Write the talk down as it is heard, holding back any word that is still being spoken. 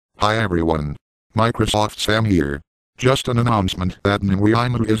Hi everyone. Microsoft Sam here. Just an announcement that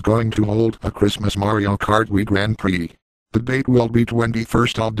Nintendo is going to hold a Christmas Mario Kart Wii Grand Prix. The date will be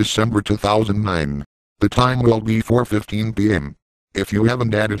 21st of December 2009. The time will be 4:15 p.m. If you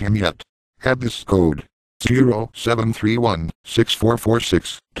haven't added him yet, add this code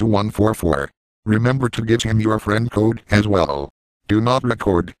 0731-6446-2144. Remember to give him your friend code as well. Do not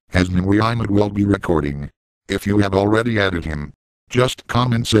record, as Nintendo will be recording. If you have already added him, just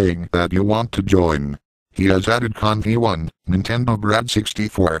comment saying that you want to join. He has added Confi 1, Nintendo Brad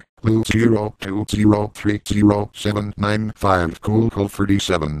 64, Lou 02030795, Cool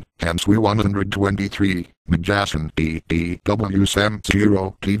 37, Hansui 123, Majason DW Sam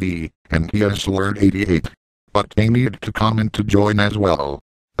 0 TV, and PS Lord 88. But they need to comment to join as well.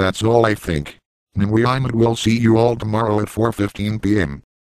 That's all I think. Nintendo will see you all tomorrow at 4:15 p.m.